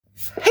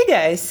Hey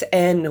guys,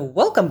 and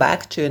welcome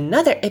back to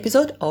another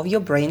episode of your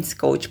Brains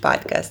Coach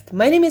podcast.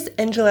 My name is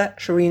Angela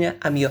Sharina.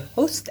 I'm your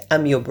host,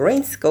 I'm your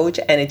Brains Coach,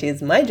 and it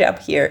is my job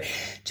here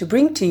to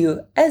bring to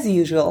you, as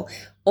usual,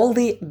 all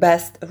the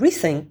best,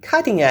 recent,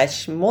 cutting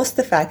edge, most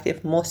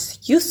effective,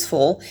 most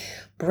useful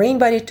brain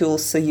body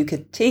tools so you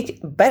can take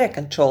better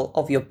control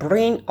of your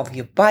brain, of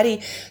your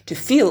body, to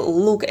feel,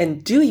 look,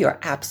 and do your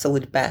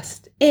absolute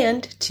best,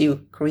 and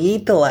to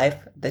create the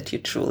life that you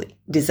truly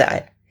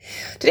desire.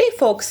 Today,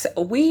 folks,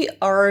 we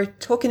are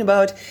talking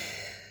about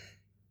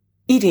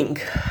eating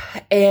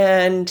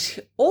and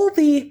all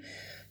the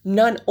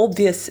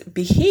non-obvious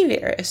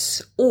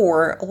behaviors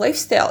or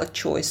lifestyle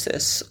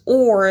choices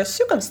or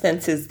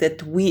circumstances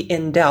that we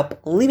end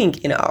up living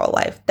in our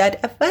life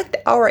that affect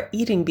our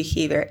eating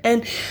behavior,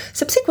 and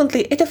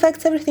subsequently it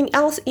affects everything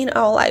else in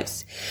our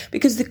lives,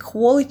 because the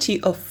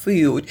quality of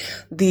food,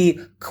 the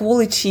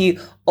quality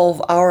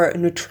of our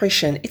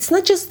nutrition, it's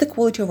not just the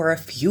quality of our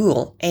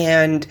fuel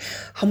and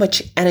how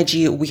much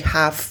energy we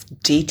have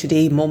day to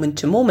day, moment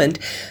to moment.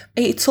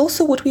 It's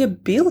also what we are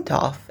built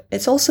of.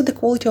 It's also the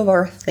quality of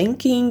our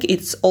thinking.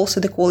 It's also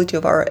the quality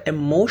of our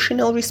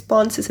emotional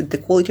responses. It's the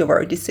quality of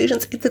our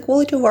decisions. It's the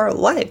quality of our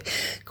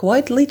life,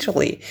 quite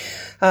literally.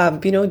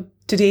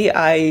 Today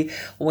I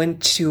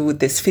went to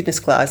this fitness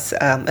class.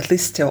 At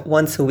least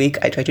once a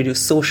week, I try to do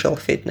social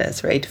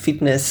fitness, right?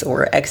 Fitness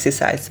or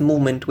exercise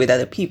movement with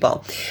other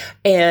people.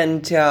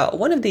 And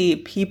one of the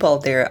people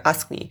there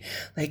asked me,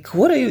 like,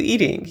 what are you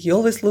eating? You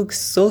always look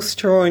so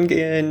strong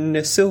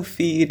and so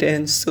fit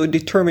and so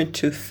determined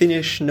to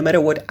finish no matter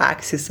what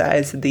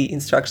exercise the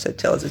instructor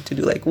tells us to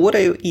do. Like, what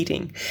are you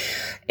eating?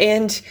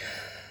 And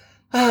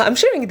I'm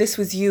sharing this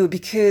with you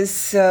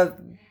because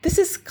this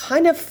is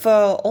kind of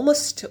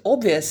almost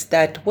obvious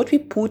that what we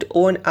put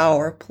on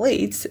our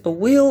plates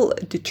will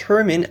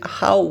determine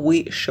how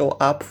we show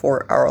up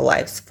for our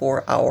lives,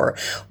 for our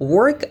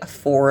work,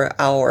 for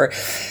our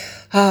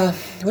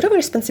whatever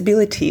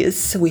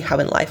responsibilities we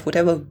have in life,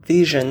 whatever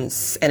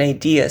visions and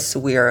ideas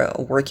we are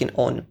working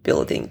on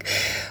building.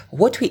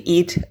 What we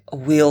eat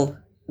will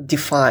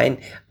define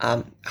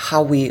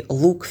how we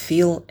look,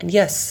 feel, and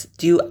yes,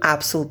 do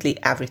absolutely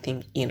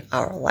everything in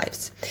our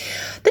lives.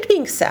 That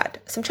being said,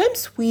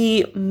 sometimes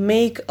we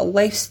make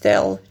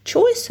lifestyle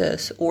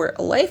choices or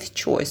life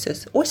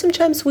choices, or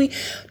sometimes we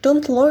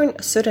don't learn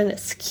certain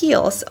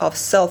skills of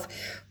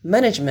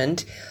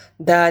self-management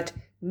that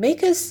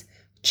make us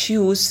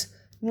choose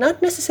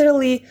not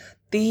necessarily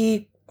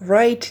the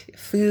right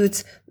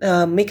foods,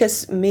 make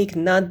us make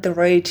not the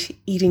right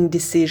eating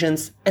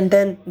decisions, and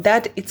then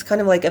that it's kind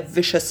of like a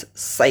vicious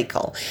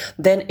cycle.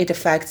 Then it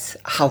affects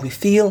how we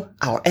feel,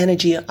 our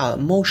energy, our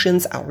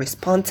emotions, our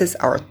responses,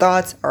 our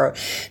thoughts, our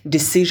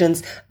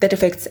decisions. That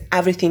affects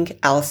everything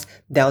else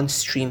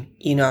downstream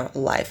in our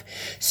life.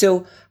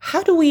 So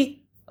how do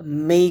we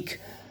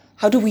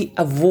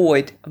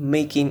avoid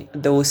making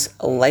those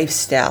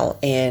lifestyle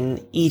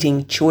and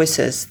eating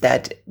choices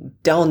that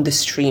down the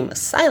stream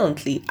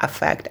silently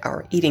affect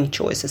our eating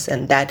choices,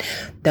 and that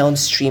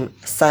downstream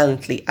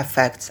silently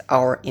affects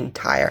our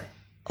entire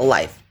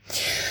life?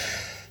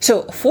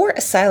 So 4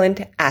 silent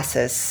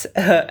S's,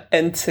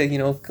 and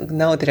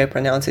now that I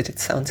pronounce it, it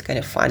sounds kind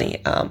of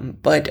funny.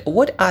 But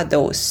what are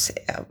those?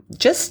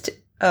 Just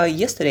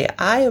yesterday,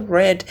 I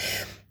read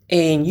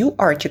a new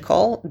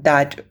article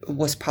that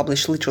was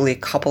published literally a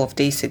couple of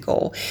days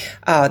ago.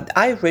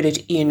 I read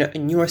it in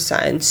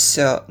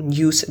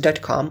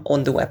neurosciencenews.com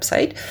on the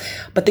website,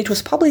 but it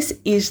was published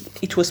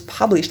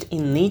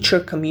in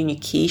Nature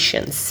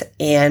Communications,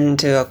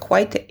 and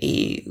quite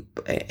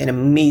an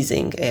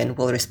amazing and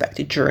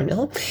well-respected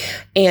journal.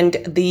 And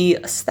the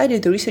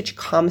research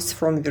comes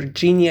from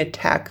Virginia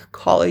Tech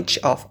College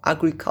of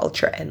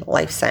Agriculture and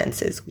Life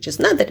Sciences, which is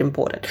not that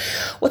important.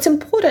 What's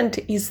important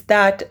is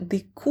that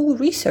the cool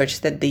research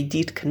that they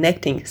did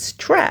connecting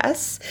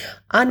stress,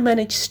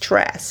 unmanaged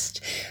stress,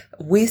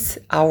 with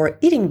our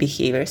eating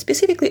behavior,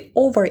 specifically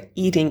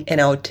overeating and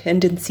our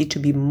tendency to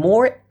be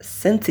more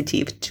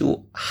sensitive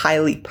to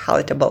highly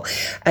palatable.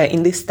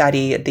 In this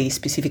study, they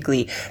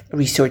specifically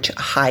research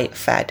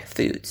high-fat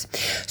foods.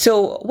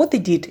 So what they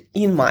did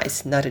in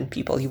mice, not in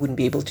people, you wouldn't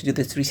be able to do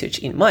this research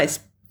in mice,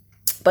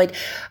 but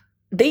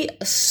they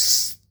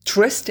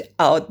stressed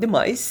out the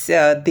mice.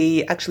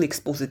 They actually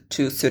exposed it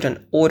to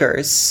certain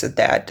odors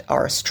that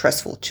are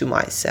stressful to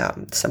mice,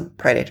 some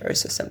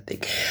predators or something.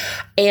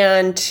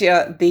 And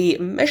they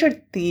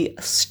measured the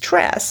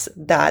stress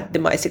that the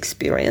mice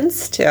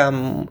experienced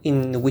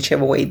in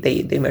whichever way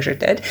they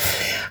measured it.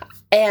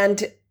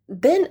 And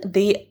then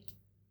they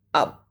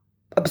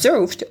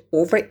observed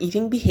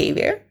overeating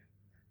behavior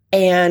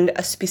and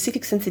a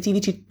specific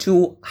sensitivity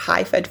to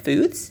high-fat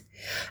foods.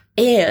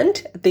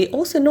 And they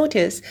also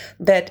noticed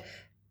that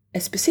a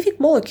specific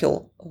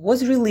molecule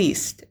was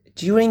released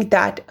during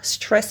that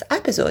stress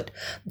episode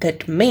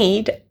that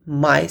made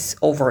mice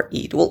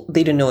overeat. Well,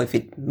 they don't know if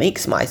it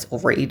makes mice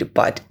overeat,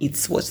 but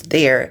it was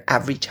there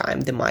every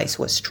time the mice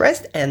was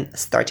stressed and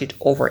started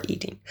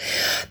overeating.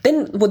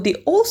 Then what they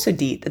also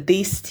did,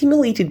 they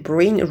stimulated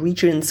brain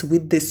regions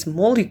with this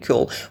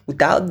molecule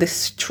without the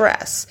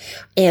stress.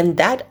 And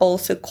that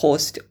also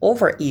caused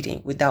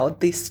overeating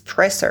without the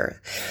stressor.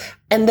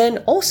 And then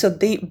also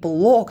they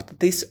blocked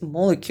this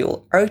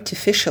molecule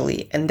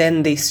artificially, and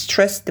then they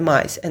stressed the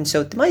mice. And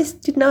so the mice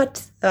did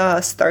not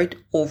start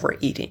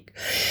overeating.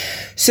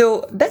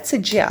 So that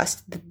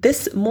suggests that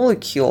this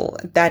molecule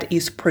that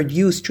is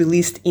produced,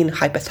 released in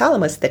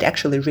hypothalamus that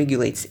actually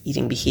regulates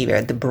eating behavior,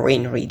 the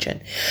brain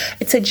region,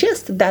 it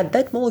suggests that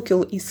that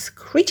molecule is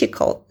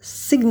critical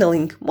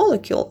signaling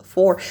molecule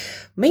for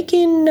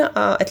making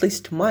at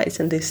least mice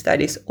in these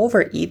studies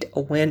overeat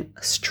when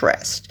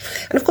stressed.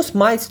 And of course,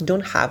 mice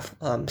don't have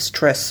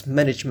stress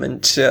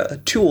management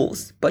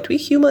tools, but we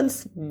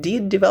humans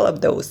did develop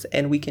those,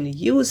 and we can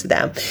use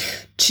them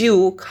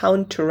to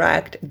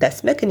counteract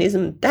this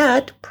mechanism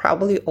that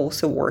probably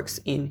also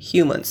works in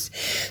humans.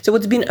 So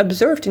what's been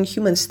observed in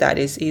human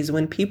studies is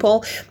when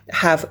people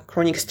have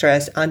chronic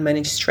stress,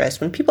 unmanaged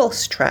stress, when people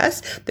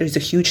stress, there's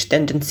a huge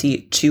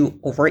tendency to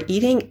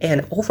overeating,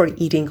 and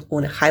overeating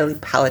on highly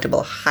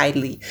palatable,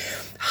 highly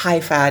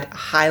high fat,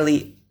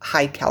 highly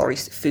high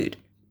calories food.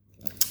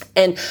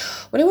 And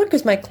when I work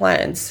with my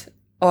clients,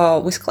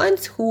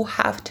 who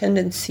have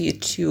tendency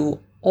to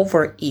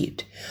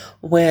overeat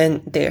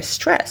when they're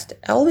stressed,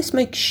 I always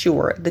make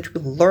sure that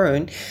we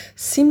learn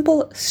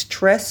simple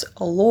stress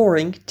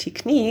lowering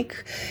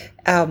technique,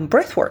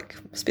 breath work,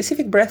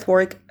 specific breath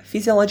work,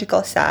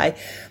 physiological sigh.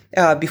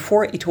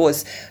 Before it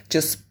was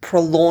just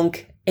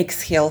prolonged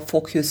exhale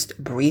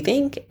focused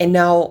breathing, and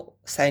now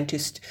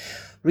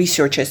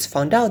researchers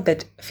found out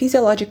that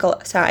physiological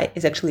sigh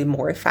is actually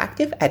more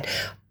effective at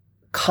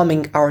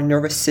calming our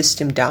nervous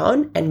system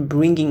down and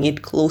bringing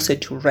it closer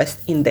to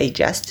rest in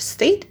digest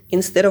state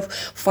instead of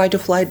fight or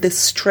flight, the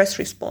stress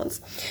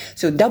response.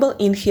 So double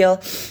inhale,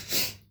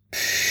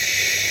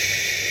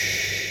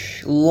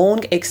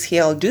 long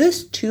exhale. Do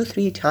this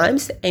 2-3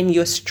 times, and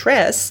your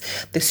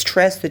stress, the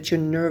stress that your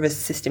nervous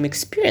system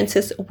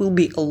experiences, will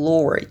be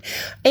lowered.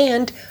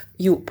 And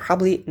you're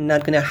probably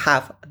not going to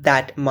have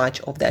that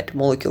much of that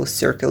molecule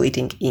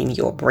circulating in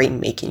your brain,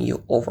 making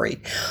you overeat.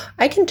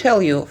 I can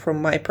tell you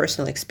from my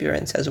personal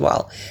experience as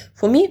well.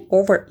 For me,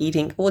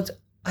 overeating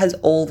has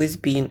always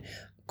been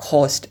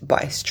caused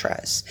by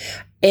stress.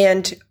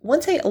 And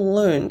once I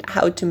learned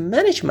how to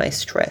manage my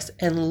stress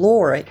and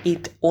lower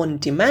it on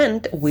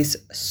demand with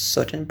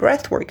certain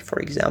breath work, for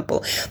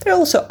example, there are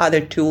also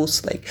other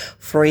tools like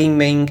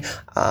framing,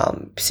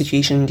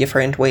 situation in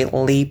different way,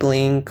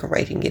 labeling,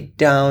 writing it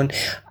down,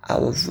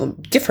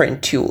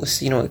 different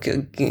tools,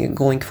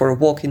 going for a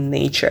walk in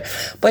nature.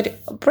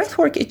 But breath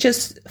work is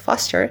just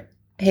faster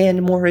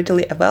and more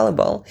readily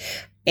available.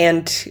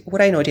 And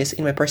what I notice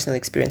in my personal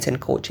experience in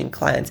coaching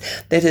clients,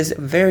 that is a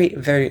very,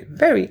 very,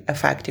 very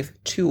effective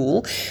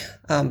tool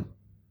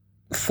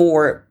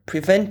for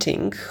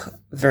preventing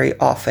very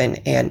often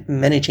and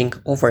managing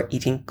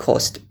overeating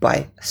caused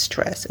by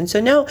stress. And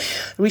so now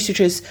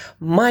researchers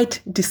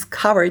might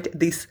discover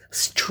this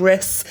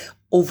stress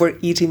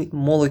overeating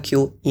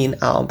molecule in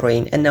our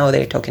brain. And now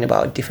they're talking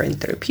about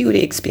different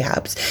therapeutics,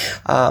 perhaps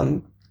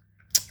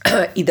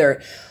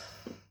either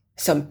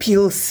some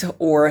pills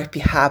or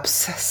perhaps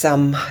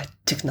some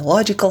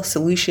technological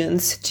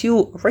solutions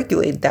to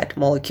regulate that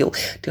molecule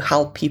to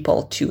help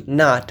people to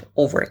not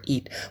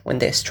overeat when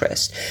they're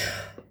stressed.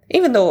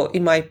 Even though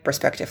in my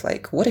perspective,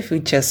 what if we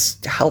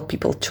just help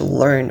people to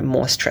learn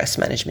more stress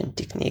management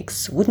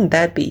techniques? Wouldn't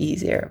that be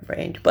easier,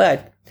 right?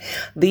 But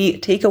the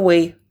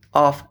takeaway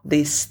of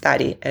this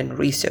study and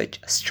research,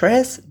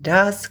 stress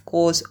does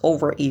cause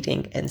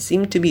overeating and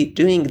seem to be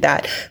doing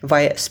that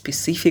via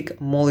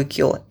specific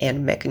molecule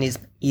and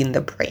mechanism in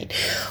the brain.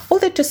 All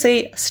that to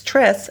say,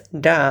 stress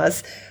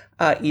does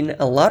in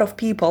a lot of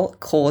people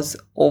cause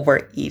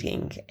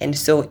overeating. And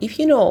so if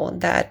you know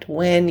that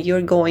when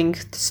you're going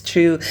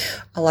through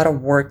a lot of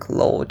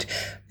workload,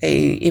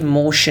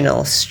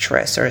 emotional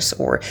stressors,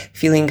 or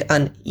feeling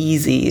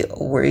uneasy,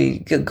 or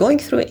going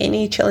through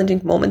any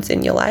challenging moments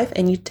in your life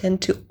and you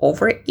tend to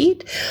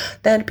overeat,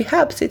 then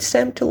perhaps it's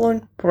time to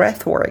learn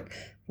breath work.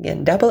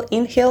 Again, double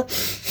inhale,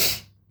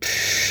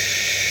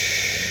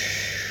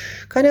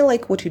 kind of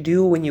like what you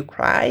do when you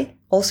cry.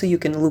 Also, you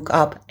can look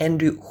up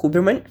Andrew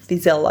Huberman,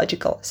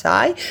 physiological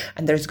sigh,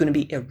 and there's going to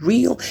be a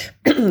real,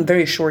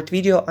 very short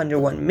video under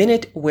 1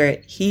 minute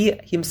where he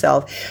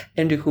himself,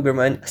 Andrew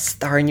Huberman,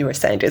 star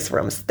neuroscientist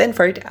from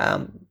Stanford,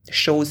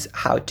 shows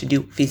how to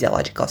do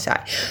physiological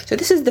sigh. So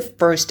this is the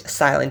first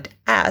silent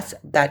S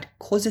that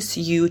causes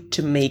you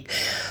to make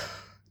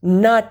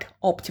not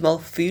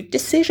optimal food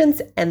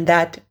decisions, and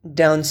that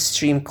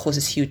downstream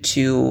causes you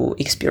to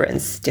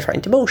experience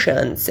different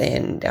emotions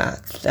and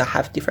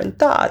have different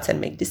thoughts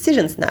and make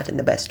decisions not in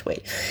the best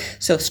way.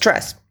 So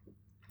stress.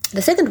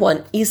 The second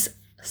one is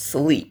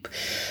sleep.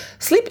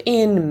 Sleep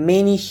in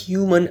many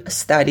human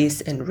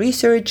studies and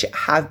research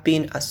have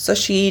been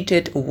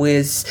associated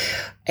with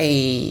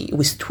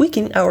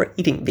tweaking our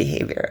eating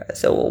behavior.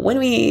 So when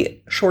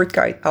we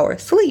shortcut our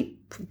sleep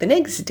the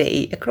next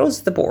day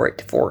across the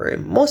board for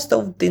most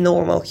of the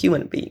normal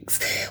human beings,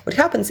 what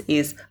happens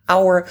is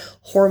our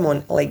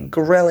hormone like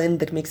ghrelin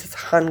that makes us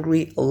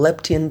hungry,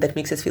 leptin that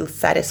makes us feel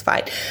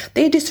satisfied,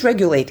 they're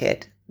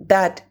dysregulated.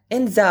 That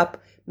ends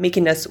up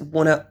making us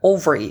want to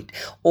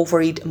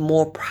overeat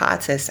more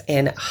processed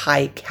and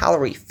high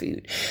calorie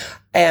food.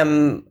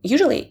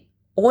 Usually,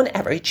 on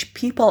average,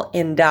 people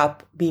end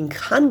up being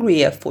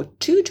hungrier for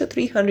 200 to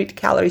 300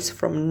 calories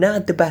from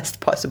not the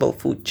best possible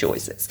food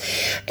choices.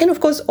 And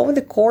of course, over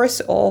the course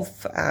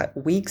of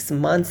weeks,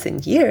 months,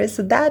 and years,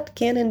 that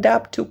can end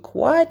up to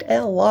quite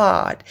a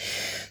lot.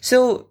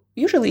 So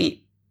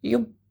usually,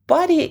 your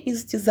body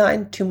is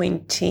designed to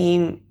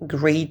maintain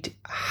great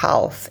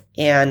health,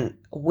 and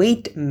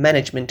weight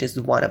management is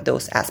one of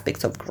those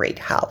aspects of great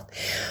health.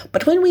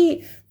 But when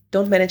we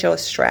don't manage our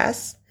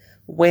stress,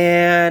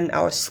 when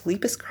our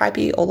sleep is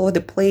crappy all over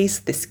the place,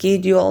 the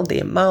schedule, the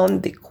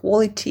amount, the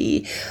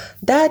quality,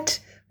 that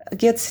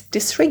gets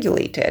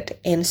dysregulated.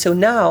 And so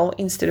now,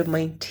 instead of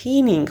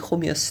maintaining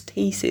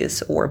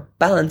homeostasis or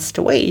balanced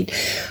weight,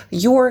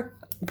 your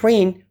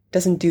brain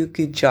doesn't do a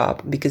good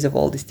job because of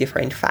all these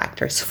different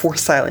factors, 4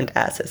 silent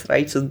S's,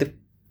 right? So the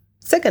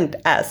second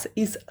S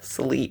is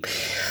sleep.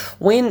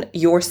 When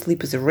your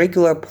sleep is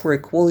irregular, poor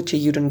quality,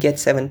 you don't get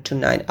 7 to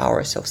 9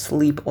 hours of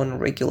sleep on a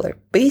regular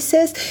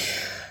basis,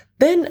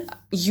 then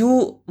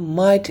you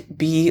might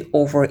be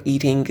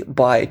overeating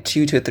by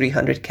 200 to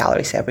 300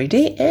 calories every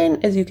day.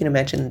 And as you can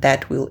imagine,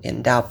 that will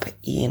end up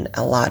in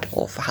a lot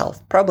of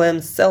health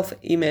problems,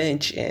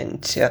 self-image,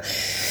 and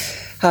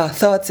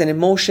thoughts and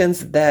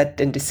emotions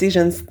and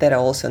decisions that are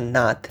also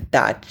not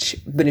that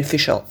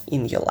beneficial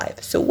in your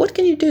life. So what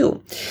can you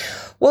do?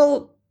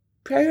 Well,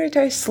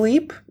 prioritize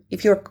sleep.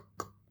 If you're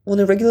on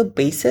a regular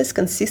basis,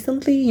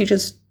 consistently, you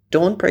just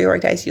don't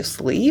prioritize your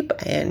sleep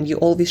and you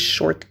always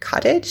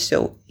shortcut it.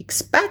 So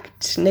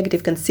expect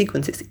negative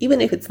consequences, even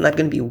if it's not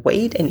going to be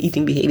weight and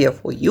eating behavior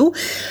for you.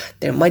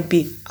 There might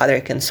be other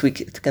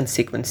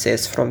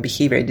consequences, from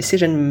behavior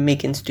decision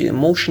making to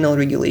emotional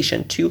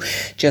regulation to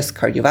just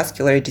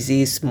cardiovascular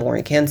disease,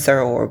 more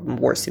cancer, or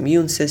worse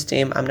immune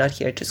system. I'm not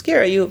here to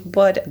scare you,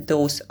 but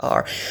those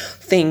are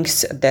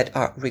things that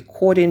are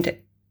recorded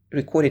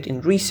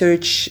in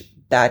research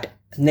that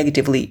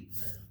negatively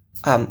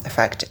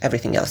affect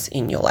everything else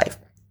in your life.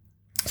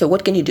 So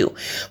what can you do?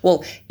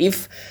 Well,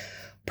 if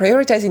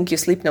prioritizing your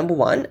sleep, number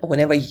one,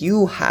 whenever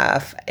you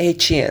have a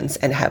chance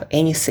and have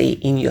any say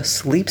in your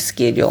sleep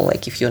schedule,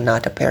 like if you're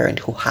not a parent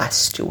who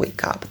has to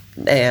wake up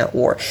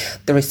or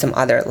there is some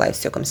other life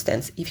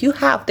circumstance, if you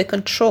have the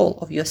control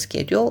of your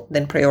schedule,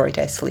 then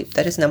prioritize sleep.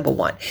 That is number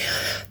one.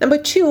 Number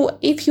two,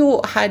 if you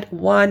had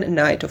one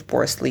night of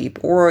poor sleep,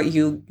 or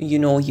you're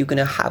going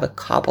to have a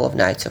couple of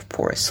nights of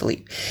poor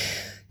sleep,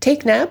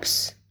 take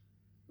naps.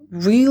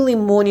 Really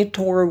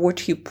monitor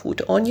what you put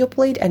on your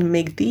plate and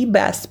make the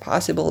best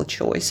possible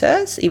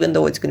choices, even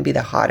though it's going to be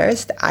the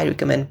hardest. I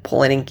recommend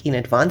planning in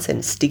advance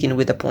and sticking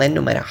with the plan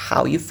no matter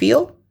how you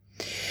feel.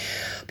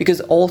 Because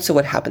also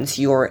what happens,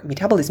 your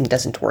metabolism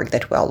doesn't work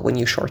that well when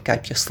you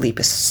shortcut your sleep.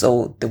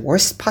 So the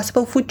worst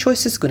possible food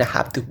choice is going to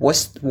have the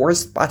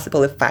worst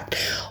possible effect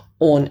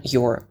on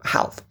your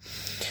health.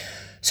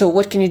 So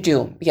what can you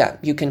do? Yeah,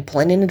 you can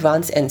plan in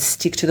advance and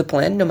stick to the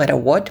plan no matter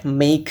what.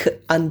 Make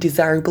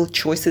undesirable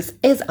choices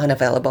as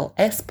unavailable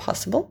as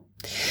possible.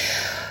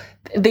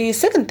 The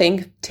second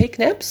thing, take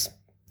naps.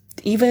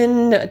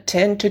 Even a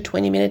 10 to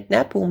 20 minute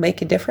nap will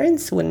make a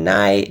difference. When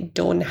I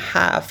don't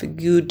have a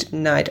good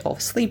night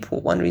of sleep for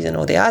one reason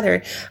or the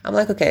other, I'm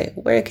like, okay,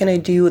 where can I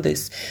do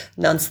this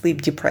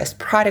non-sleep depressed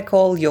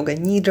protocol, Yoga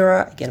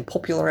Nidra, again,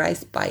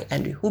 popularized by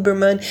Andrew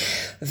Huberman,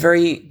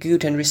 very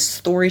good and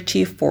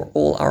restorative for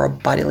all our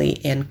bodily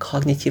and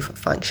cognitive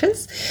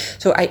functions.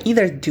 So I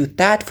either do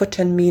that for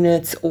 10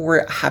 minutes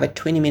or have a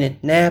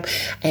 20-minute nap.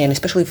 And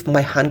especially if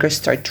my hunger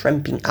starts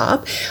ramping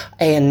up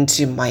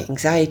and my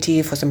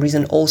anxiety for some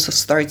reason also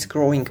starts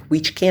growing,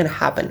 which can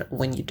happen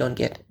when you don't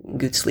get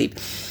good sleep,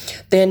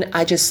 then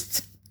I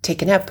just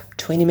take a nap,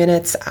 20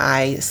 minutes.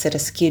 I set a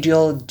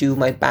schedule, do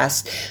my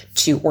best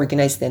to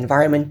organize the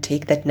environment,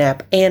 take that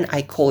nap, and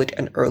I call it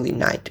an early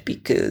night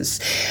because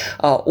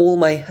all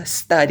my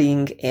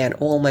studying and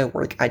all my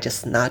work are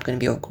just not going to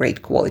be of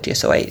great quality.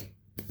 So I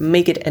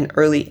make it an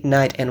early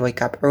night and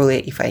wake up early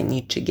if I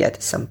need to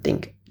get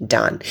something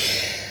done.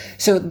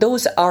 So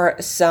those are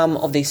some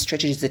of the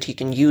strategies that you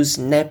can use: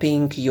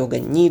 napping, yoga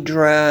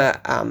nidra,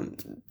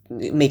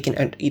 making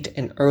it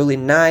an early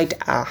night,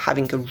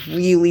 having a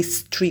really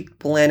strict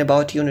plan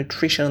about your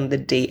nutrition on the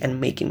day, and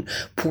making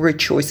poor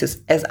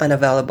choices as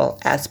unavailable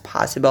as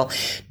possible.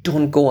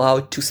 Don't go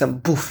out to some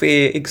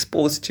buffet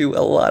exposed to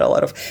a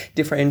lot of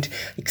different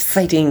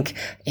exciting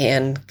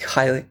and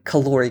high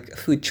caloric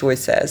food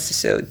choices.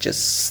 So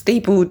just stay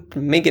put,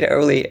 make it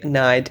early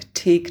night,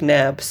 take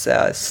naps,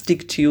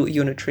 stick to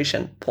your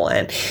nutrition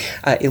plan,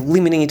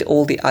 eliminate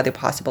all the other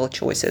possible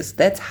choices.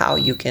 That's how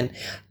you can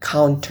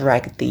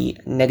counteract the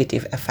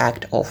negative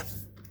effect of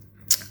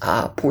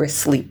poor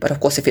sleep. But of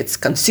course, if it's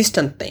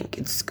consistent thing,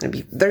 it's going to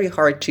be very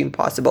hard to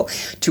impossible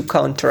to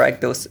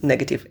counteract those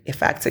negative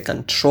effects and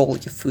control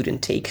your food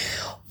intake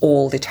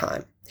all the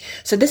time.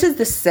 So this is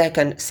the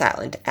second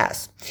silent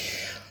S.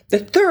 The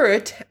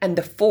third and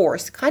the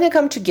fourth kind of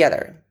come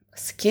together: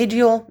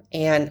 schedule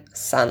and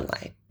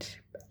sunlight.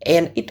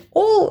 And it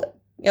all,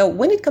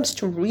 when it comes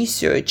to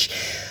research,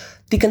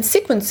 the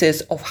consequences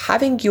of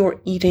having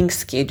your eating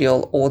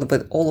schedule all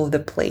over the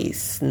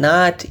place,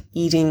 not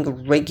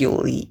eating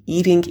regularly,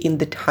 eating in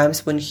the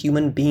times when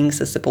human beings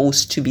are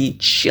supposed to be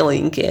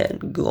chilling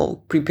and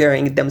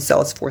preparing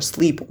themselves for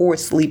sleep, or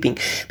sleeping,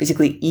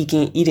 basically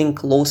eating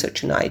closer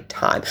to night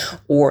time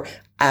or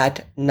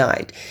at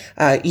night,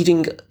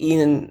 eating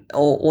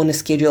on a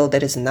schedule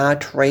that is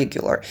not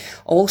regular,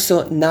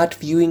 also not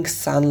viewing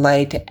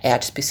sunlight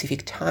at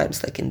specific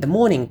times, like in the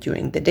morning,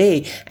 during the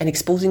day, and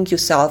exposing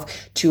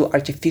yourself to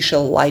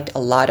artificial light, a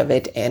lot of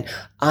it, and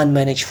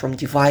unmanaged from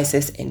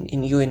devices and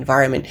in your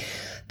environment.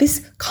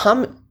 This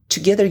come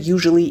together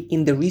usually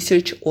in the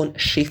research on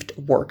shift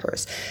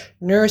workers,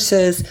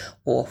 nurses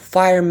or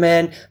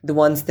firemen, the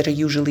ones that are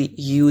usually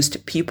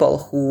used, people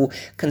who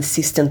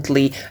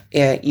consistently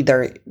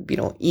either,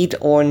 eat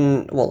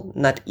on, well,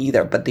 not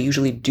either, but they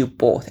usually do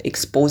both,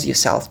 expose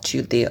yourself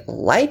to the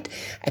light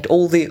at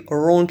all the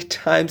wrong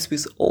times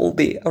with all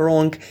the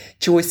wrong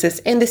choices.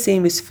 And the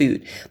same with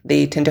food.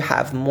 They tend to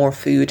have more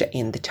food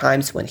in the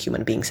times when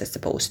human beings are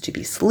supposed to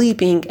be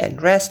sleeping and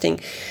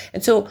resting.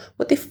 And so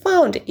what they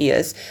found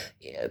is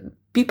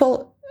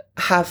people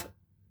have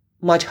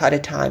much harder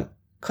time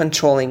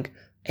controlling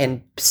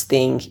and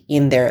staying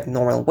in their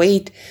normal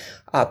weight.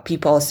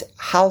 People's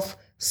health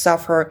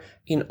suffer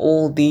in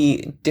all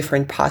the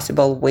different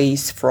possible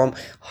ways, from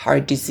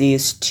heart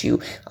disease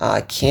to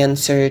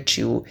cancer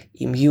to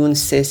immune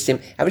system.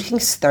 Everything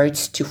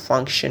starts to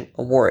function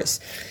worse.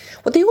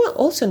 What they will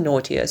also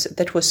notice,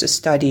 that was a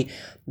study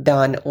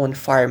done on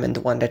firemen,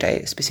 the one that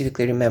I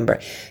specifically remember,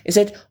 is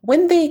that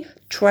when they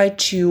try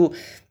to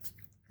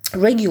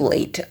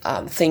regulate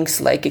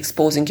things like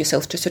exposing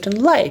yourself to certain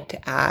light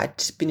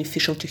at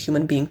beneficial to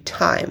human being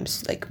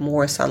times, like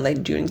more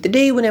sunlight during the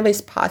day whenever it's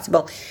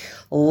possible,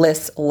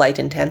 less light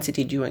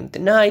intensity during the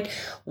night,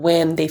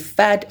 when they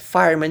fed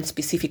firemen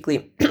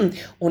specifically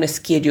on a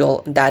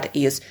schedule that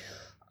is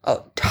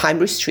time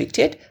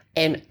restricted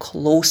and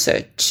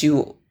closer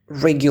to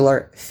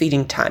regular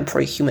feeding time for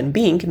a human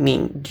being,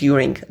 meaning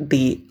during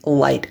the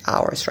light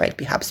hours, right?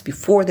 Perhaps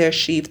before their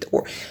shift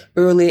or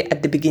early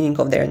at the beginning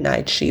of their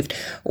night shift,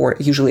 or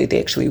usually they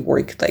actually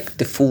work like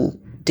the full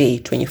day,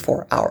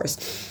 24 hours.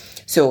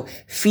 So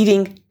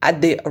feeding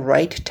at the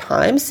right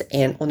times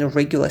and on a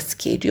regular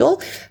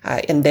schedule,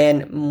 and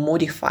then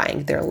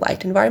modifying their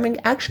light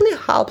environment actually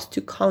helps to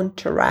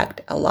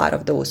counteract a lot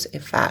of those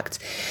effects.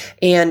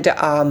 And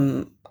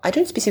I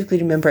don't specifically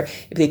remember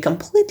if they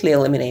completely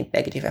eliminate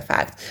negative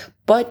effects,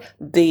 but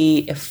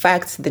the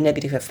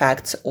negative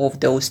effects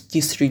of those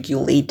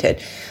dysregulated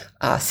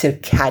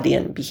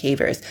circadian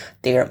behaviors,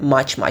 they're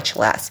much, much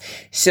less.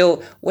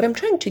 So what I'm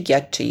trying to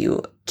get to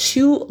you,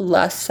 2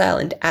 less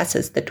silent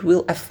S's that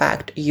will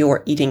affect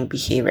your eating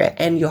behavior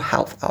and your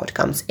health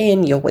outcomes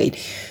and your weight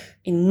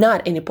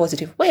not in a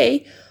positive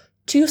way.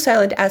 2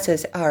 silent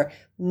S's are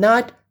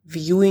not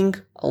viewing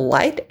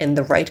light and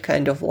the right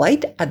kind of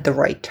light at the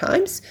right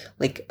times.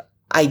 Like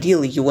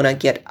ideally you want to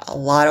get a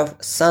lot of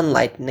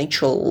sunlight,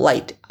 natural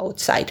light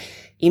outside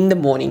in the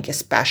morning,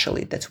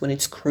 especially. That's when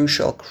it's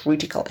crucial,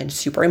 critical, and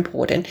super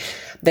important.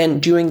 Then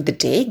during the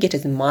day, get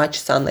as much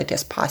sunlight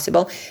as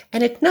possible.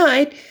 And at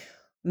night,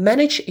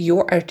 manage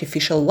your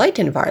artificial light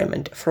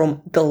environment,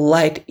 from the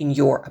light in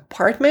your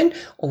apartment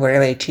or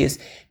wherever it is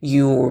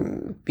you're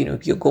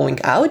going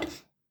out,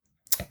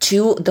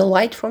 to the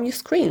light from your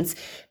screens.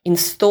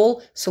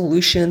 Install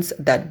solutions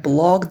that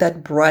block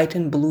that bright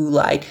and blue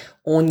light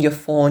on your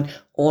phone,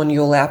 on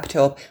your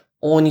laptop,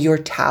 on your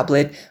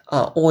tablet,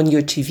 on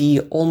your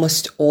TV.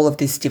 Almost all of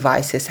these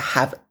devices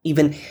have,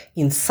 even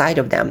inside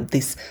of them,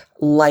 this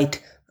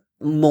light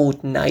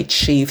mode night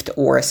shift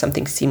or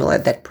something similar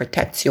that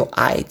protects your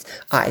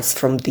eyes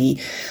from the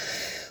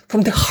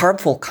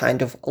harmful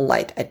kind of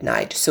light at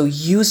night. So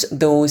use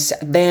those.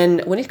 Then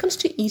when it comes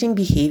to eating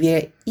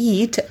behavior,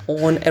 eat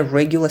on a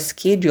regular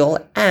schedule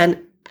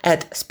and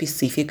at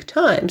specific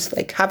times.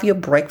 Like have your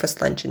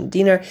breakfast, lunch, and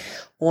dinner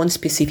on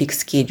specific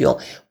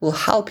schedule will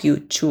help you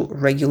to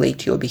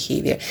regulate your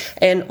behavior.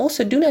 And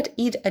also do not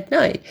eat at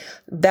night.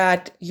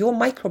 That your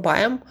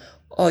microbiome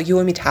or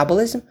your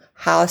metabolism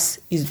has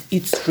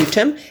its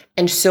rhythm.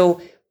 And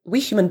so we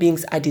human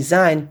beings are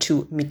designed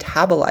to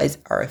metabolize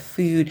our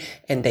food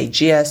and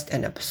digest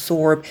and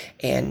absorb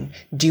and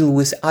deal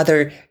with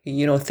other,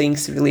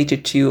 things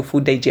related to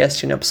food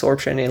digestion,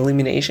 absorption,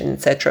 elimination,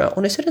 etc.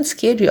 on a certain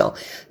schedule.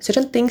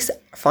 Certain things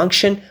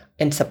function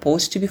and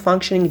supposed to be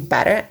functioning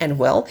better and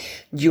well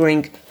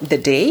during the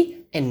day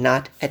and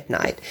not at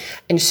night.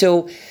 And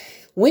so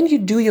when you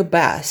do your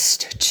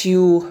best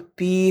to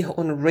be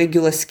on a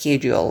regular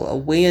schedule,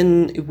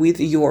 with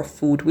your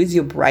food, with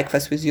your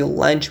breakfast, with your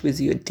lunch,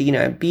 with your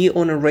dinner, be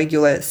on a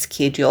regular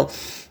schedule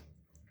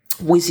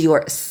with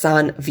your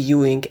sun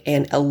viewing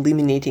and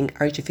eliminating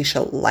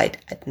artificial light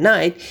at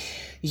night,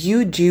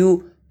 you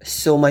do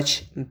so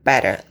much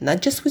better,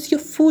 not just with your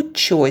food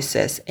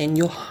choices and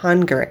your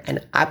hunger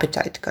and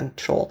appetite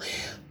control,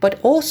 but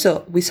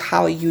also with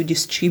how you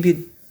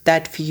distribute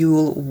that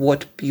fuel,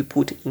 what you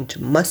put into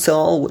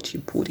muscle, what you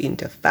put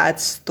into fat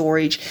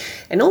storage,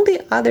 and all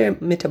the other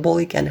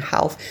metabolic and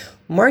health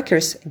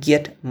markers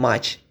get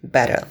much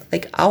better.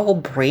 Like our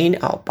brain,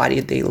 our body,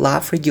 they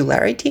love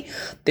regularity.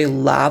 They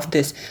love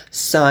this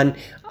sun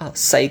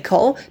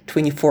cycle,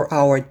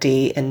 24-hour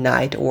day and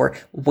night, or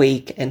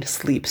wake and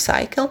sleep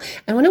cycle.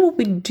 And whenever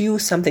we do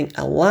something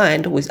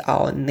aligned with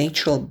our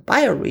natural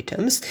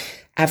biorhythms,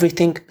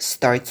 everything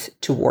starts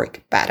to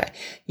work better.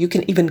 You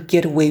can even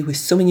get away with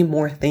so many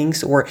more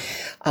things, or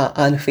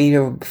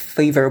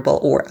unfavorable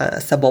or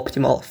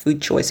suboptimal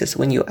food choices,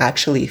 when you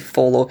actually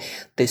follow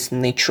this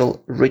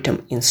natural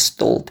rhythm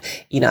installed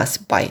in us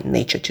by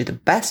nature to the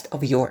best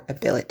of your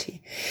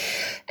ability.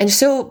 And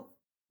so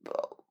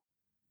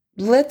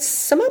let's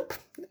sum up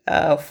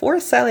 4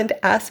 silent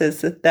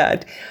assets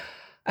that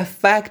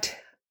affect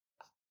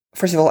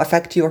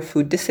your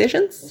food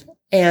decisions.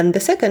 And the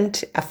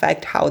second,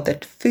 affect how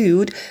that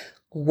food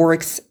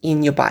works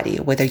in your body,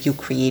 whether you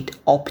create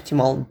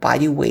optimal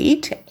body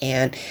weight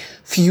and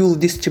fuel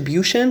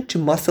distribution to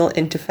muscle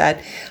and to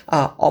fat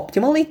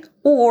optimally,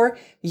 or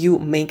you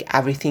make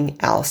everything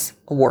else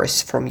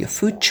worse, from your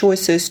food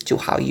choices to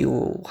how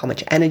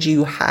much energy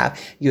you have,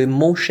 your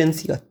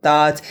emotions, your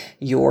thoughts,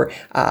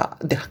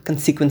 the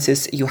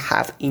consequences you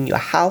have in your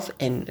health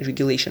and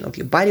regulation of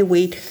your body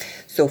weight.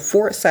 So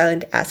 4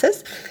 silent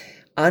assets: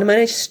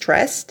 unmanaged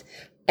stress.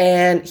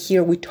 And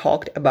here we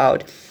talked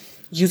about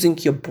using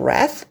your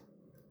breath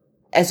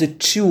as a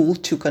tool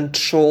to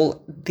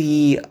control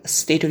the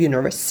state of your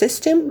nervous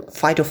system,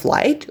 fight or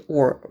flight,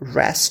 or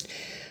rest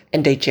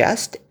and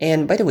digest.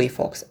 And by the way,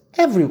 folks,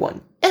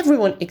 everyone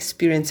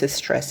experiences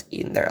stress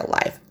in their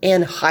life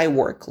and high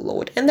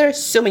workload. And there are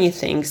so many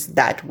things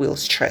that will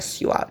stress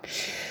you out.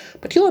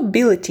 But your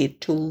ability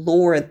to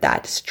lower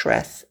that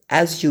stress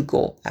as you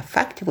go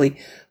effectively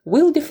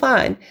will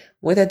define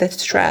whether that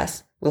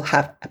stress will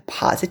have a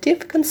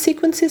positive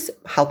consequences,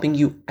 helping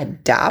you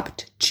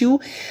adapt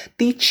to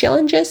the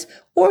challenges,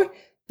 or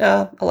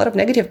a lot of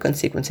negative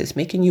consequences,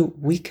 making you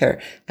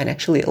weaker and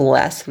actually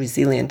less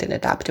resilient and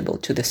adaptable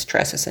to the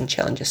stresses and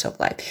challenges of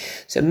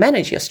life. So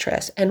manage your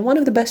stress. And one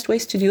of the best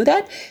ways to do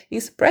that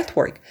is breath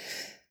work.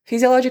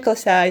 Physiological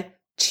side,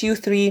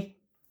 2-3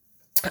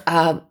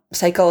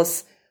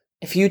 cycles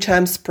a few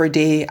times per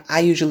day.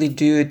 I usually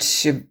do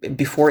it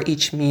before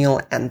each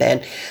meal, and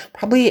then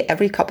probably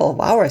every couple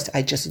of hours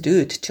I just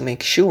do it to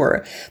make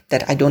sure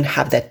that I don't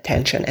have that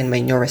tension and my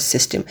nervous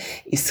system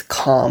is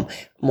calm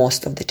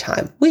most of the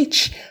time,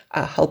 which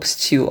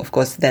helps to, of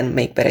course, then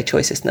make better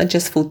choices, not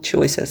just food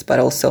choices, but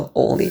also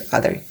all the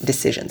other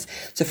decisions.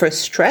 So for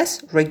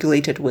stress,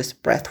 regulated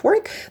with breath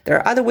work. There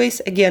are other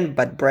ways again,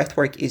 but breath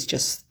work is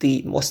just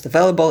the most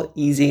available,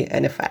 easy,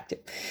 and effective.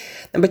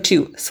 Number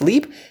 2,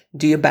 sleep.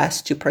 Do your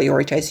best to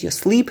prioritize your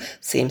sleep.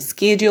 Same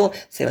schedule,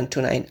 7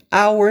 to 9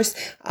 hours,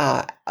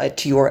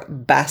 at your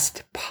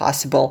best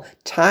possible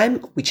time,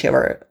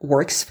 whichever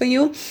works for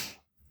you.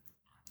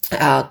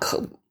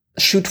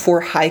 Shoot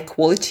for high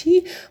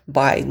quality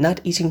by not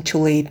eating too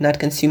late, not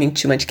consuming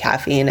too much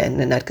caffeine, and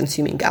not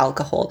consuming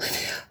alcohol.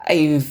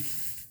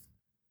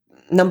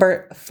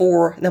 Number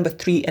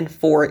 3 and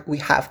 4, we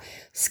have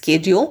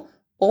schedule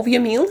of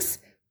your meals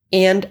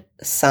and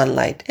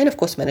sunlight, and of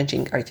course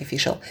managing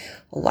artificial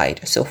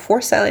light. So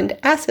 4 silent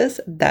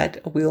assets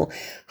that will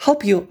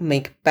help you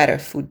make better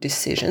food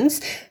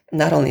decisions.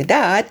 Not only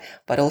that,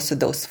 but also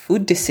those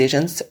food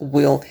decisions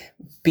will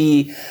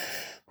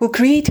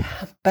create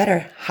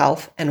better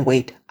health and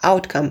weight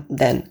outcome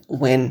than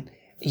when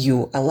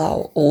you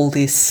allow all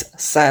these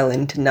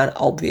silent, not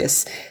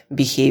obvious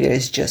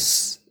behaviors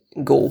just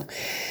go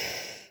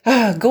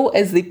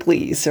as they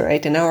please,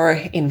 right? In our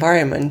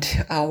environment,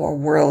 our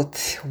world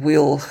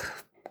will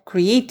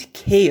create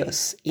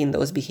chaos in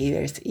those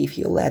behaviors if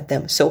you let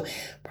them. So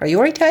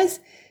prioritize,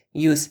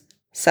 use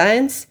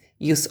science,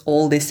 use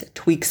all these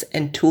tweaks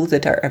and tools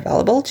that are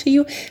available to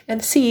you,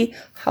 and see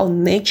how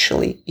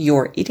naturally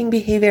your eating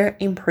behavior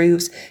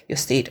improves, your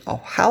state of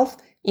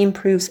health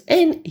improves,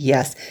 and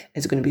yes,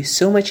 it's going to be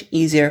so much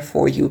easier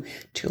for you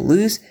to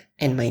lose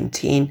and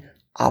maintain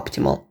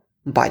optimal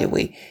body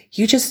weight.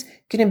 You're just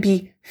going to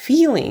be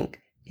feeling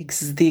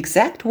the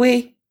exact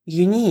way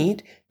you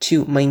need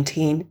to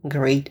maintain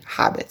great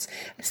habits.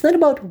 It's not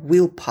about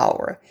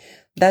willpower.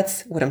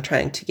 That's what I'm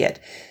trying to get.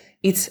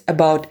 It's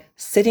about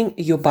setting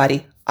your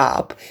body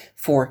up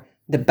for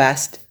the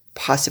best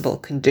possible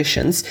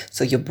conditions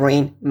so your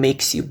brain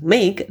makes you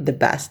make the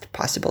best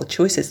possible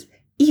choices,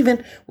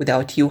 even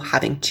without you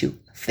having to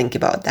think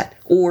about that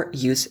or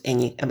use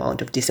any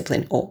amount of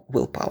discipline or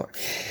willpower.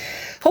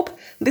 Hope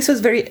this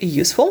was very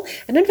useful.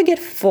 And don't forget,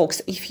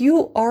 folks, if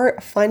you are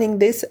finding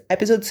these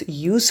episodes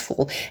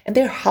useful and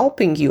they're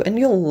helping you and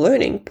you're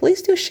learning,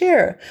 please do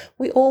share.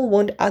 We all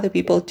want other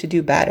people to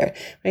do better,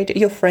 right?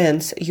 Your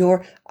friends,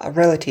 your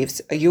relatives,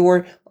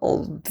 your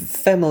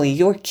family,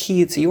 your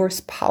kids, your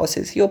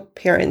spouses, your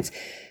parents.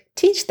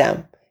 Teach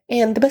them.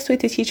 And the best way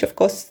to teach, of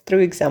course, through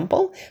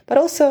example, but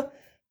also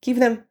give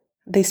them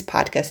this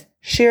podcast.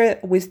 Share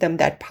with them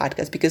that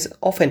podcast, because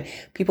often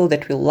people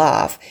that we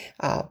love,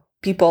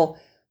 people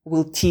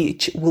will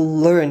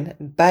learn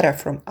better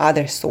from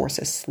other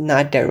sources,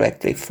 not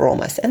directly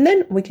from us. And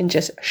then we can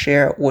just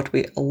share what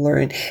we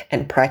learn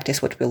and practice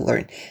what we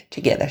learn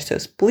together. So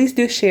please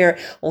do share.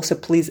 Also,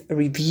 please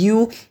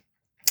review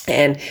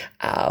and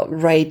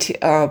rate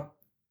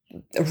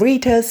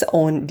us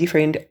on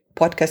different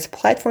podcast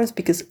platforms,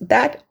 because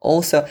that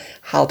also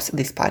helps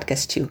this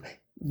podcast to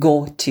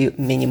go to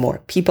many more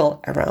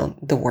people around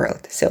the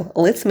world. So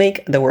let's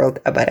make the world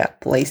a better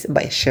place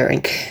by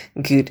sharing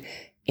good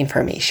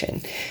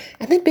information.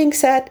 And that being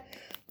said,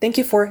 thank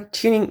you for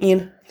tuning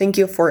in. Thank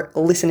you for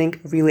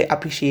listening. Really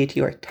appreciate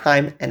your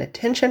time and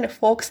attention,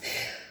 folks.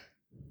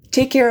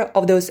 Take care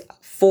of those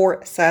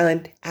 4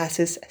 silent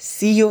S's.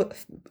 See your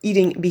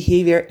eating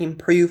behavior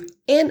improve,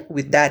 and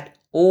with that,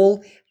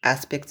 all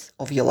aspects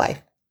of your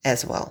life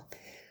as well.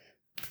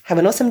 Have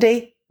an awesome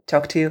day.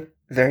 Talk to you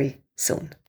very soon.